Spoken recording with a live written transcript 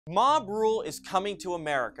Mob rule is coming to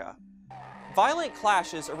America. Violent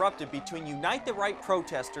clashes erupted between Unite the Right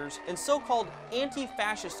protesters and so-called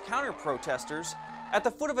anti-fascist counter-protesters at the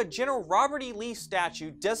foot of a General Robert E. Lee statue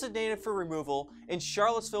designated for removal in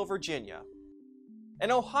Charlottesville, Virginia. An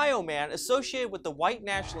Ohio man associated with the white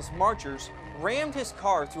nationalist marchers rammed his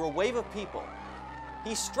car through a wave of people.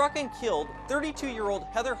 He struck and killed 32-year-old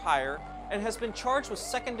Heather Heyer and has been charged with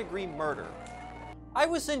second-degree murder. I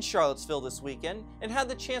was in Charlottesville this weekend and had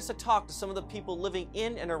the chance to talk to some of the people living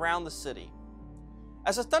in and around the city.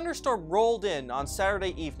 As a thunderstorm rolled in on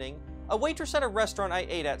Saturday evening, a waitress at a restaurant I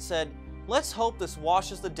ate at said, "Let's hope this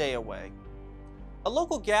washes the day away." A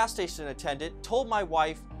local gas station attendant told my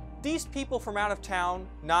wife, "These people from out of town,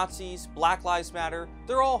 Nazis, Black Lives Matter,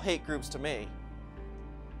 they're all hate groups to me."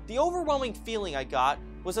 The overwhelming feeling I got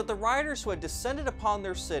was that the rioters who had descended upon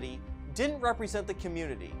their city didn't represent the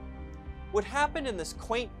community. What happened in this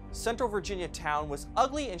quaint Central Virginia town was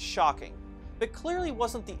ugly and shocking, but clearly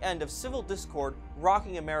wasn't the end of civil discord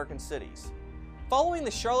rocking American cities. Following the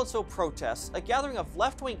Charlottesville protests, a gathering of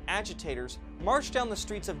left-wing agitators marched down the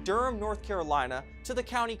streets of Durham, North Carolina to the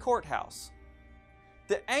county courthouse.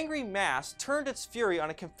 The angry mass turned its fury on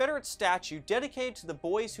a Confederate statue dedicated to the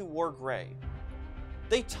boys who wore gray.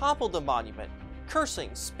 They toppled the monument,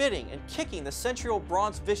 cursing, spitting, and kicking the century-old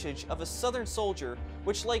bronze visage of a Southern soldier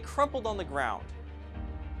which lay crumpled on the ground.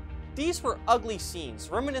 These were ugly scenes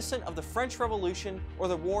reminiscent of the French Revolution or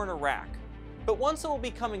the war in Iraq, but ones that will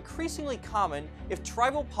become increasingly common if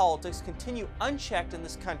tribal politics continue unchecked in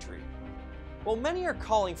this country. While many are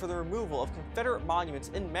calling for the removal of Confederate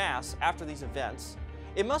monuments en masse after these events,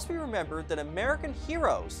 it must be remembered that American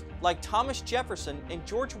heroes like Thomas Jefferson and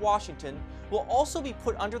George Washington will also be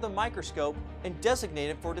put under the microscope and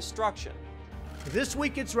designated for destruction. This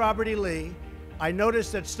week it's Robert E. Lee. I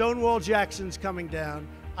noticed that Stonewall Jackson's coming down.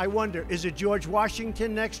 I wonder, is it George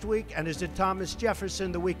Washington next week, and is it Thomas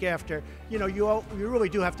Jefferson the week after? You know, you really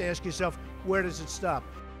do have to ask yourself, where does it stop?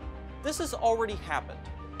 This has already happened.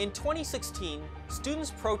 In 2016,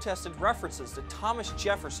 students protested references to Thomas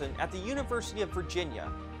Jefferson at the University of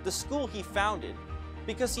Virginia, the school he founded,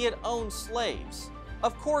 because he had owned slaves.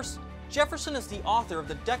 Of course, Jefferson is the author of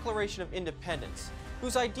the Declaration of Independence,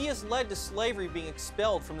 whose ideas led to slavery being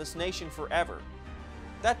expelled from this nation forever.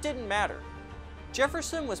 That didn't matter.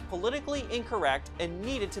 Jefferson was politically incorrect and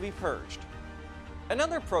needed to be purged.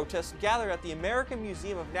 Another protest gathered at the American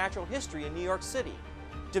Museum of Natural History in New York City,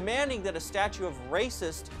 demanding that a statue of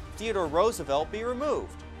racist Theodore Roosevelt be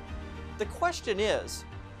removed. The question is,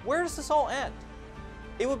 where does this all end?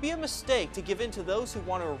 It would be a mistake to give in to those who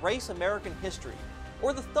want to erase American history,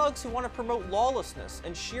 or the thugs who want to promote lawlessness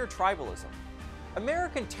and sheer tribalism.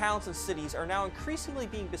 American towns and cities are now increasingly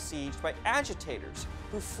being besieged by agitators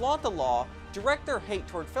who flaunt the law, direct their hate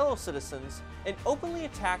toward fellow citizens, and openly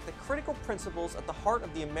attack the critical principles at the heart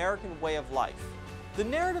of the American way of life. The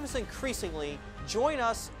narrative is increasingly, join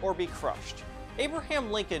us or be crushed.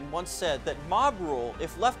 Abraham Lincoln once said that mob rule,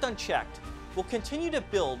 if left unchecked, will continue to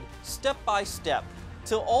build step by step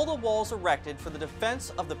till all the walls erected for the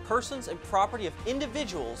defense of the persons and property of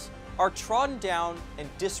individuals are trodden down and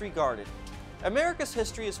disregarded. America's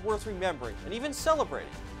history is worth remembering and even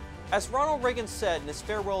celebrating. As Ronald Reagan said in his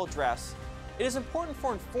farewell address, it is important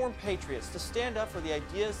for informed patriots to stand up for the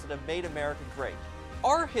ideas that have made America great.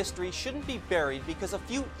 Our history shouldn't be buried because a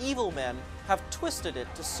few evil men have twisted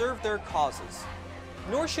it to serve their causes.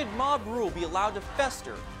 Nor should mob rule be allowed to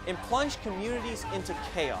fester and plunge communities into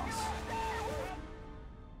chaos.